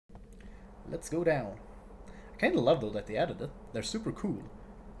let's go down. I kind of love though that they added it. They're super cool.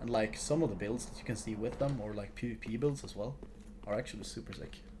 And like some of the builds that you can see with them, or like PvP builds as well, are actually super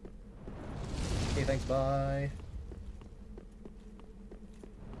sick. Okay, thanks, bye.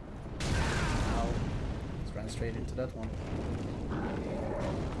 Ow. Let's run straight into that one.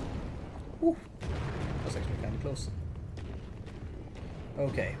 Woo! That's actually kind of close.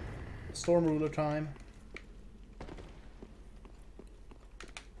 Okay. Storm Ruler time.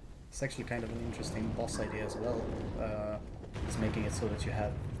 It's actually kind of an interesting boss idea as well. It's making it so that you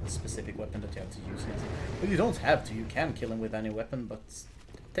have a specific weapon that you have to use it. But you don't have to, you can kill him with any weapon, but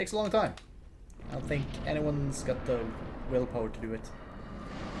it takes a long time. I don't think anyone's got the willpower to do it.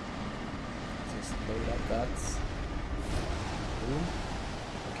 Just load up that. Boom.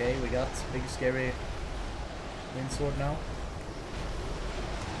 Okay, we got big scary wind sword now.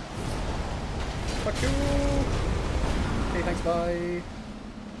 Fuck you! Okay, thanks, bye.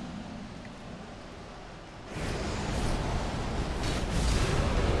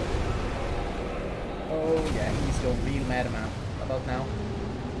 Oh yeah, he's going real mad about now.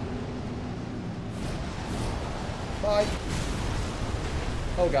 Bye!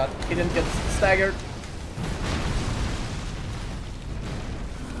 Oh god, he didn't get staggered.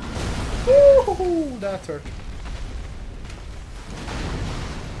 Woohoo! That hurt.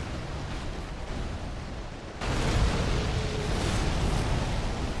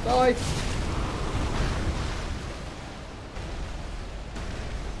 Die!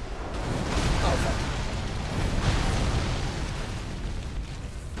 Oh fuck.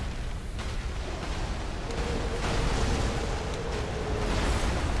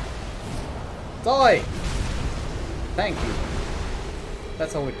 Die! Thank you.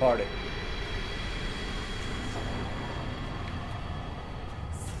 That's how we party.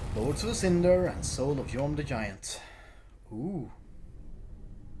 Lords of the Cinder and Soul of Yom the Giant. Ooh.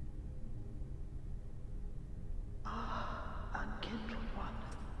 Unkindled one.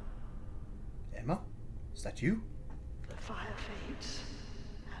 Emma? Is that you? The fire fades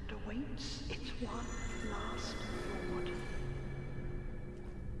and awaits its one last lord.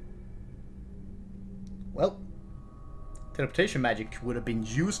 Well, teleportation magic would have been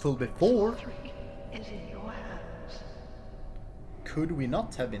useful before. Lothric is in your hands. Could we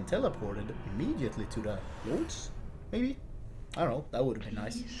not have been teleported immediately to the Lords? Maybe? I don't know, that would have been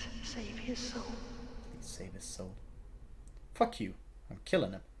nice. Please save his soul. Please save his soul. Fuck you. I'm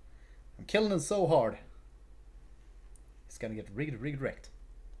killing him. I'm killing him so hard. He's gonna get rigged wrecked.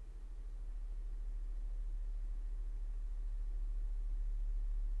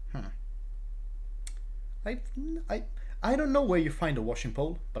 I don't know where you find a washing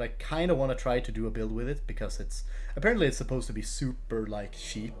pole, but I kind of want to try to do a build with it because it's apparently it's supposed to be super like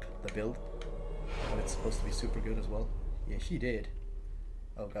cheap, the build, but it's supposed to be super good as well. Yeah, she did.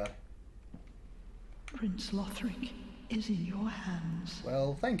 Oh god. Prince Lothric is in your hands.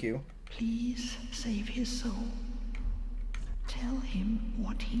 Well, thank you. Please save his soul. Tell him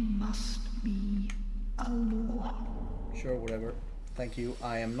what he must be, a lord. Sure, whatever. Thank you.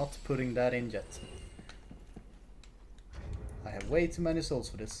 I am not putting that in yet. I have way too many souls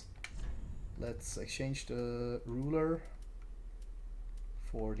for this. Let's exchange the ruler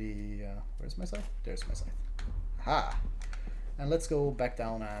for the... where's my scythe? There's my scythe. Aha! And let's go back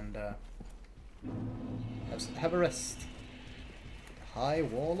down and have a rest. High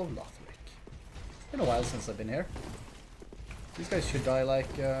Wall of Lothric. Been a while since I've been here. These guys should die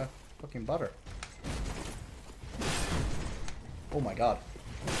like fucking butter. Oh my god.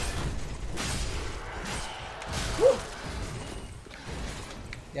 Woo!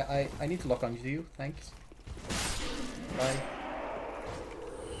 Yeah, I need to lock on to you, thanks. Bye.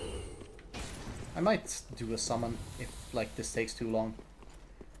 I might do a summon if like this takes too long.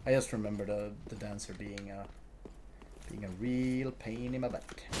 I just remember the dancer being a real pain in my butt.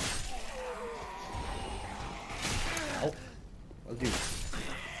 Ow. Well, do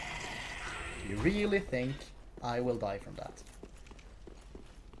you really think I will die from that?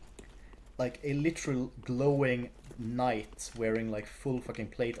 Like a literal glowing knight wearing like full fucking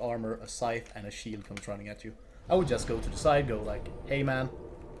plate armor, a scythe and a shield comes running at you. I would just go to the side, go like, hey man,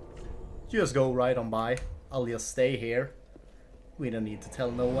 just go right on by. I'll just stay here. We don't need to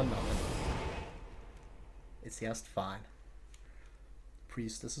tell no one nothing. It's just fine.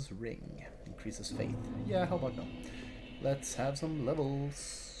 Priestess's ring increases faith. Yeah, how about no? Let's have some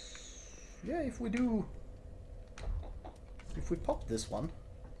levels. Yeah, if we pop this one,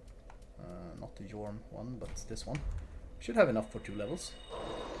 not the Yorm one, but this one, should have enough for 2 levels.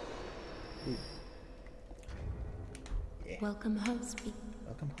 Ooh. Yeah. Welcome home, speak.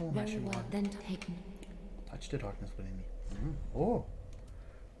 Welcome home, Very well then taken. Touch the darkness within me. Oh,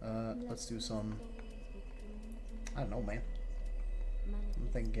 Let's do some... I don't know, man. I'm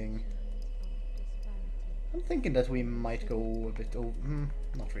thinking that we might go a bit over...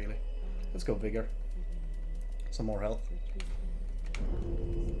 not really. Let's go bigger. Some more health.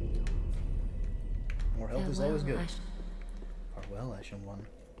 More health is always good. Farewell, Ashen One.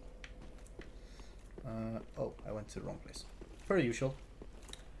 Oh, I went to the wrong place. Per usual.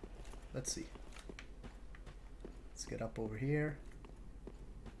 Let's see. Let's get up over here.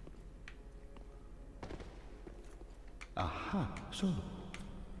 Aha, so.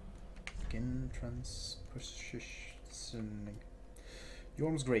 Skin transpositioning.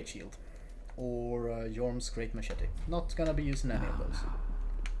 Yorm's Great Shield. Or Yorm's Great Machete. Not gonna be using any of those.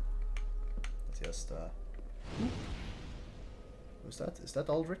 Let's just... who's that? Is that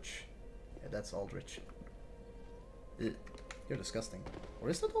Aldrich? Yeah, that's Aldrich. Ugh, you're disgusting. Or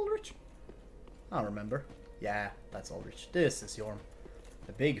is that Aldrich? I don't remember. Yeah, that's Aldrich. This is Yorm.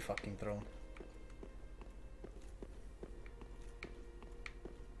 The big fucking throne.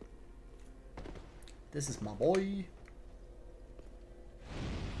 This is my boy.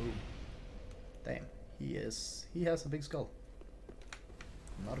 Ooh. Damn, he has a big skull.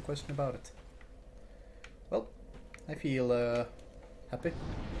 Not a question about it. Well, I feel happy.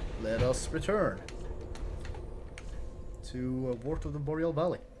 Let us return to Wart of the Boreal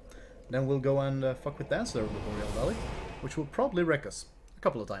Valley. Then we'll go and fuck with Dancer of the Boreal Valley, which will probably wreck us a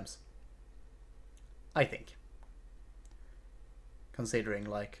couple of times. I think. Considering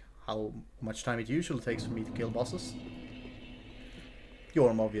like how much time it usually takes for me to kill bosses.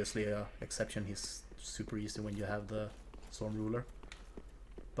 Yorm obviously a exception, he's super easy when you have the Storm Ruler.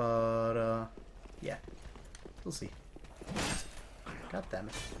 But yeah, we'll see. God damn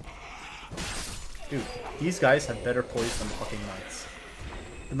it. Dude, these guys have better poise than the fucking knights.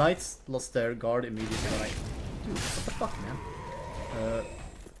 The knights lost their guard immediately when I... Dude, what the fuck, man?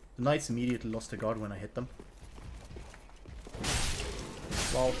 The knights immediately lost their guard when I hit them.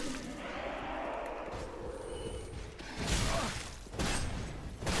 Well...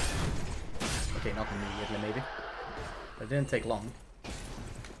 Okay, not immediately, maybe. But it didn't take long.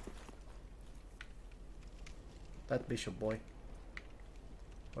 That bishop boy.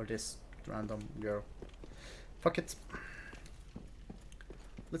 Or this random girl. Fuck it.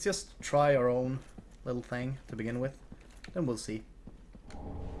 Let's just try our own little thing to begin with. Then we'll see.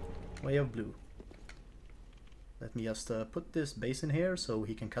 Way of Blue. Let me just put this base in here so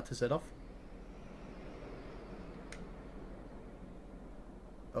he can cut his head off.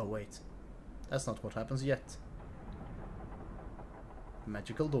 Oh wait. That's not what happens yet.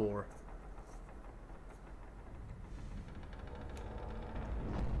 Magical door.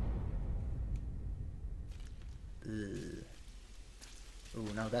 Ooh,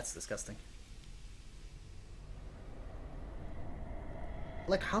 now that's disgusting.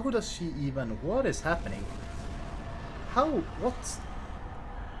 Like, how does she even... What is happening? How...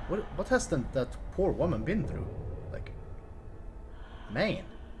 What has that poor woman been through? Like... Man.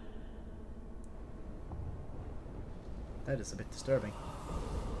 That is a bit disturbing.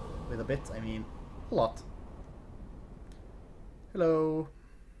 With a bit, I mean... A lot. Hello.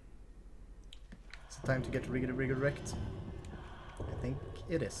 Is it time to get wrecked? I think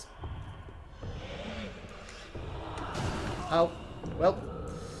it is. Ow. Well,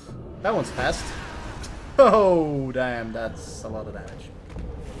 that one's passed. Oh, damn, that's a lot of damage.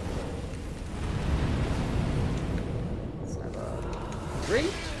 Let's have a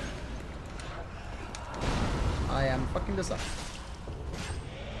drink. I am fucking this up.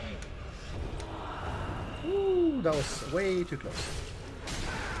 Ooh, that was way too close.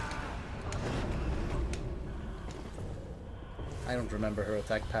 I don't remember her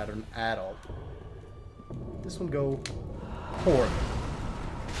attack pattern at all. This will go poor.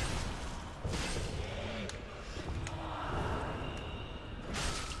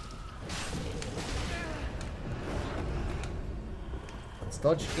 Let's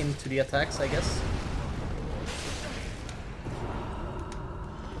dodge into the attacks, I guess.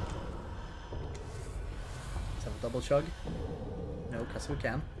 Let's have a double chug. No, because we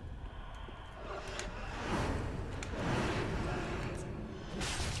can.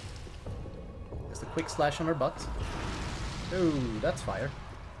 Quick slash on her butt. Ooh, that's fire.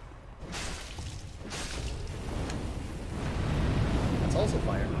 That's also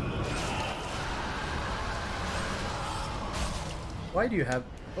fire. Why do you have...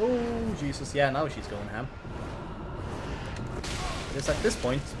 Oh, Jesus. Yeah, now she's going ham. It is at this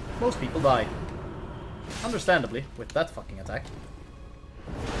point, most people die. Understandably, with that fucking attack.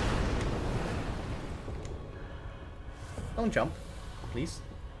 Don't jump, please.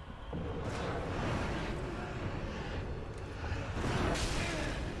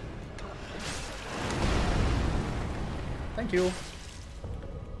 Thank you.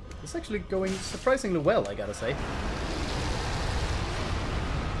 It's actually going surprisingly well, I gotta say.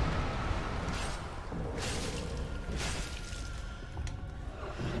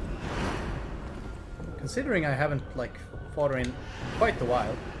 Considering I haven't, like, fought her in quite a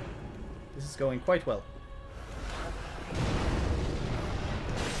while, this is going quite well.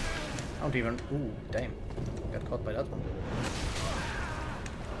 I don't even... Ooh, damn. Got caught by that one.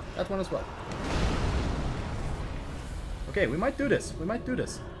 That one as well. Okay, we might do this. We might do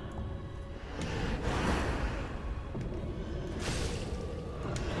this.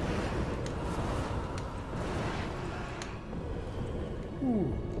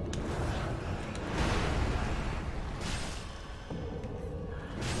 Ooh.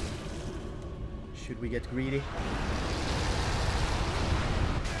 Should we get greedy?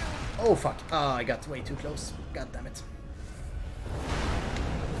 Oh fuck! Ah, I got way too close. God damn it.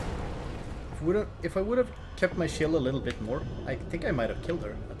 If I would have kept my shield a little bit more, I think I might have killed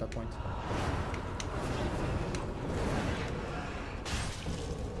her at that point.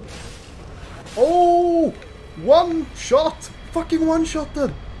 Oh! One shot! Fucking one-shotted!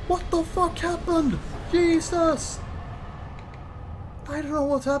 What the fuck happened? Jesus! I don't know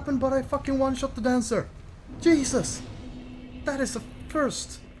what happened, but I fucking one-shot the dancer. Jesus! That is a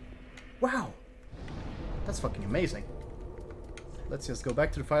first. Wow. That's fucking amazing. Let's just go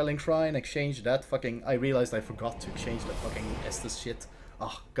back to the filing shrine, exchange that fucking... I realized I forgot to exchange that fucking Estes shit.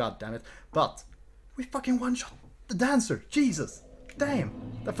 Oh, god damn it. But, we fucking one-shot the dancer. Jesus. Damn.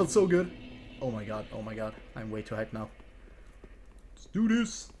 That felt so good. Oh my god, oh my god. I'm way too hyped now. Let's do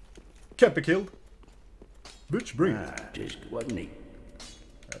this. Can't be killed. Bitch, bring it. Just wasn't he?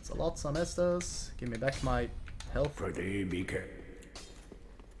 That's a lot, some Estes. Give me back my health. Pretty be careful.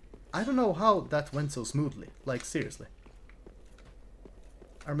 I don't know how that went so smoothly. Like, seriously.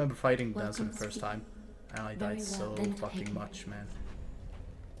 I remember fighting the dancer the first time, and I died so fucking much, man.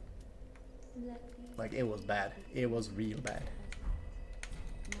 Like, it was bad. It was real bad.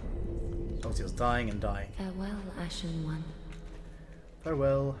 I was just dying and dying. Farewell, Ashen One.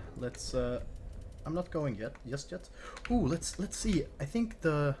 Farewell. Let's, I'm not going yet, just yet. Ooh, let's see. I think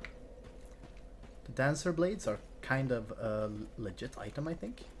the dancer blades are kind of a legit item, I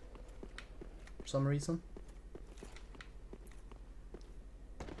think. For some reason.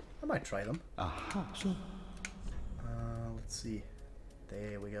 I might try them. Aha, so. Let's see.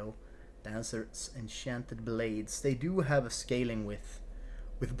 There we go. Dancer's Enchanted Blades. They do have a scaling with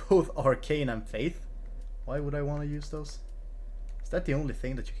both Arcane and Faith. Why would I want to use those? Is that the only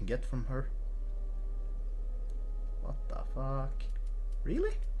thing that you can get from her? What the fuck?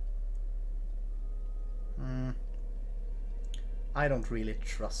 Really? I don't really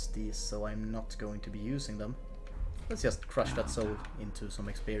trust these, so I'm not going to be using them. Let's just crush that soul into some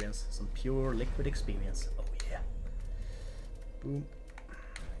experience. Some pure liquid experience. Oh yeah. Boom.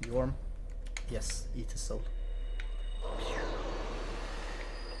 Yorm. Yes, eat his soul.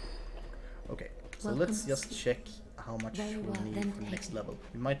 Okay, so let's just check how much we'll need for the next level.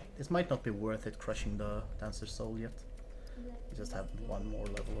 This might not be worth it crushing the dancer's soul yet. We just have one more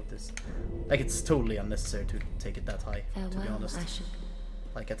level of this. Like, it's totally unnecessary to take it that high, to be honest.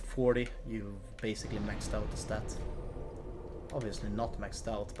 Like at 40, you've basically maxed out the stat. Obviously not maxed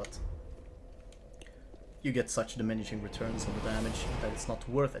out, but you get such diminishing returns on the damage that it's not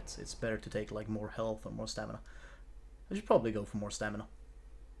worth it. It's better to take like more health or more stamina. I should probably go for more stamina.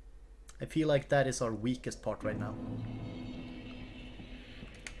 I feel like that is our weakest part right now.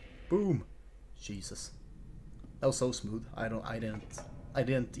 Boom! Jesus. That was so smooth. I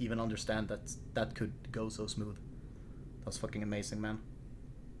didn't even understand that that could go so smooth. That was fucking amazing, man.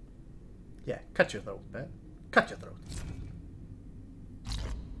 Yeah, cut your throat, man. Cut your throat.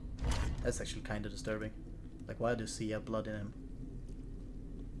 That's actually kind of disturbing. Like, why do you see blood in him?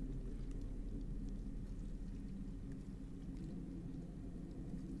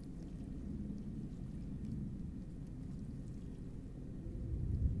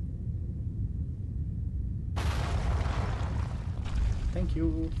 Thank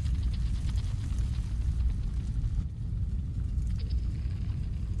you.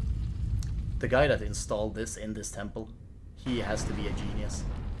 The guy that installed this in this temple, he has to be a genius.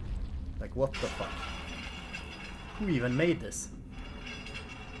 Like, what the fuck? Who even made this?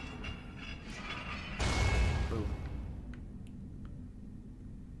 Boom.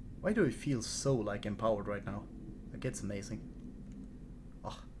 Why do I feel so, like, empowered right now? Like, it's amazing.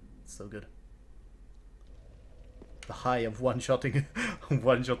 Oh, it's so good. The high of one-shotting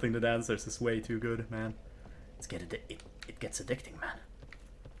one-shotting the dancers is way too good, man. It gets addicting, man.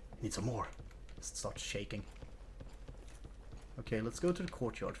 Need some more. It starts shaking. Okay, let's go to the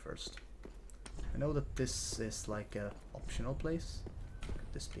courtyard first. I know that this is like a optional place.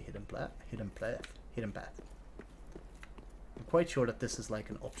 Could this be hidden path? Hidden path. I'm quite sure that this is like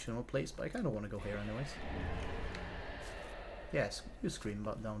an optional place, but I kind of want to go here anyways. Yes, you scream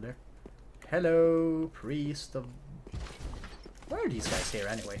about down there. Hello, priest of... Why are these guys here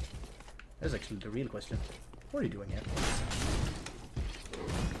anyway? That's actually the real question. What are you doing here?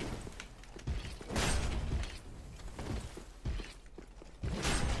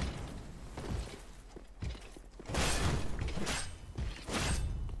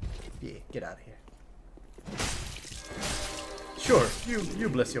 Yeah, get out of here. Sure, you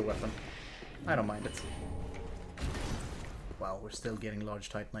bless your weapon. I don't mind it. Wow, we're still getting large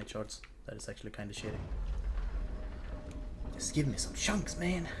titanite shards. That is actually kind of shitty. Just give me some chunks,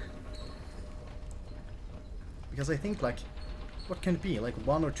 man. Because I think, like, what can it be? Like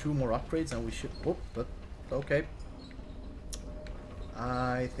 1 or 2 more upgrades and we should... Oh, but okay.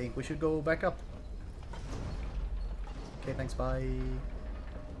 I think we should go back up. Okay, thanks, bye.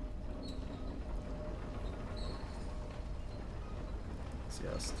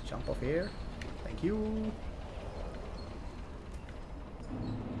 Let's just jump off here. Thank you.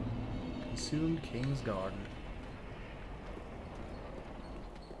 Consumed King's Garden.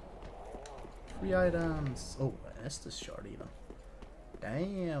 3 items. Oh, an Estus shard even.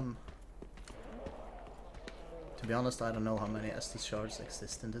 Damn. To be honest, I don't know how many Estus shards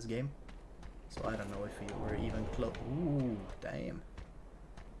exist in this game. So I don't know if we were even close. Ooh, damn.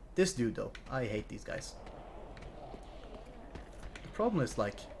 This dude though, I hate these guys. The problem is,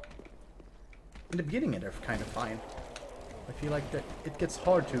 like, in the beginning they're kind of fine. I feel like that it gets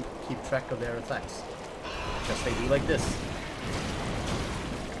hard to keep track of their attacks. Because they do like this.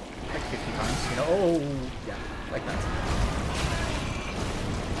 Like 50 times, you know? Oh, yeah, like that.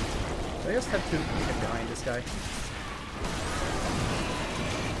 So I just have to get behind this guy.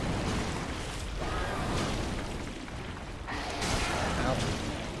 Ow.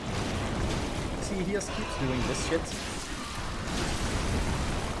 See, he just keeps doing this shit.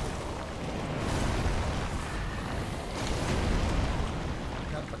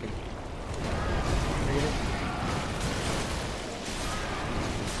 Not fucking... Really?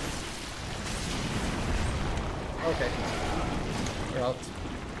 Okay. You're out.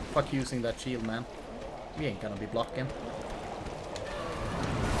 Fuck using that shield, man. We ain't gonna be blocking.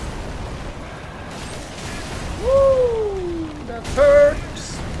 Woo! That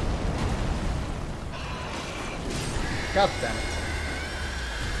hurts! God damn it.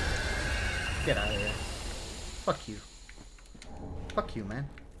 Get out of here. Fuck you. Fuck you, man.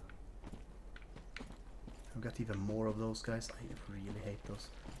 I've got even more of those guys. I really hate those.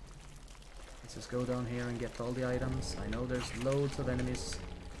 Let's just go down here and get all the items. I know there's loads of enemies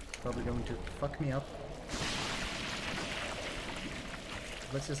probably going to fuck me up.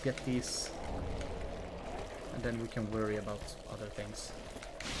 Let's just get these, and then we can worry about other things,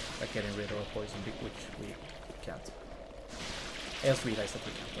 like getting rid of a poison, which we can't. I just realized that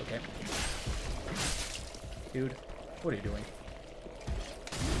we can't, okay? Dude, what are you doing?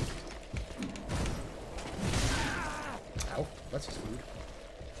 Ow, that's just rude.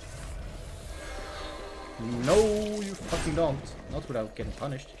 No, you fucking don't. Not without getting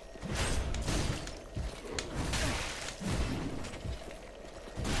punished.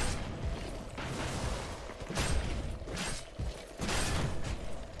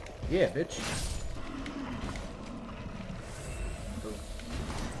 Yeah, bitch. Boom.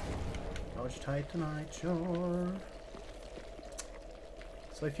 Large titanite, sure.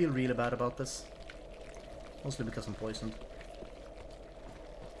 So I feel really bad about this. Mostly because I'm poisoned.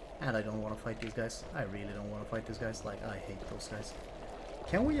 And I don't want to fight these guys. I really don't want to fight these guys. Like, I hate those guys.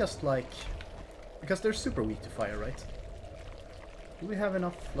 Can we just, like... Because they're super weak to fire, right? Do we have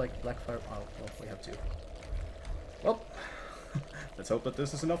enough, like, black fire? Oh, well, we have 2. Well, let's hope that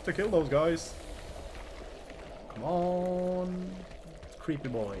this is enough to kill those guys. Come on, creepy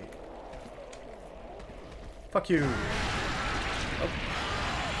boy. Fuck you. Oh.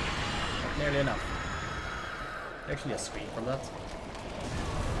 Not nearly enough. Actually, a scream from that.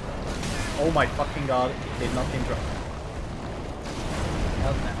 Oh my fucking god, it did not interrupt.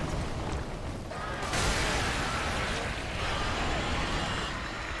 God damn it.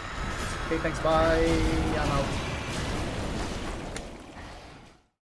 Okay, thanks, bye. I'm out.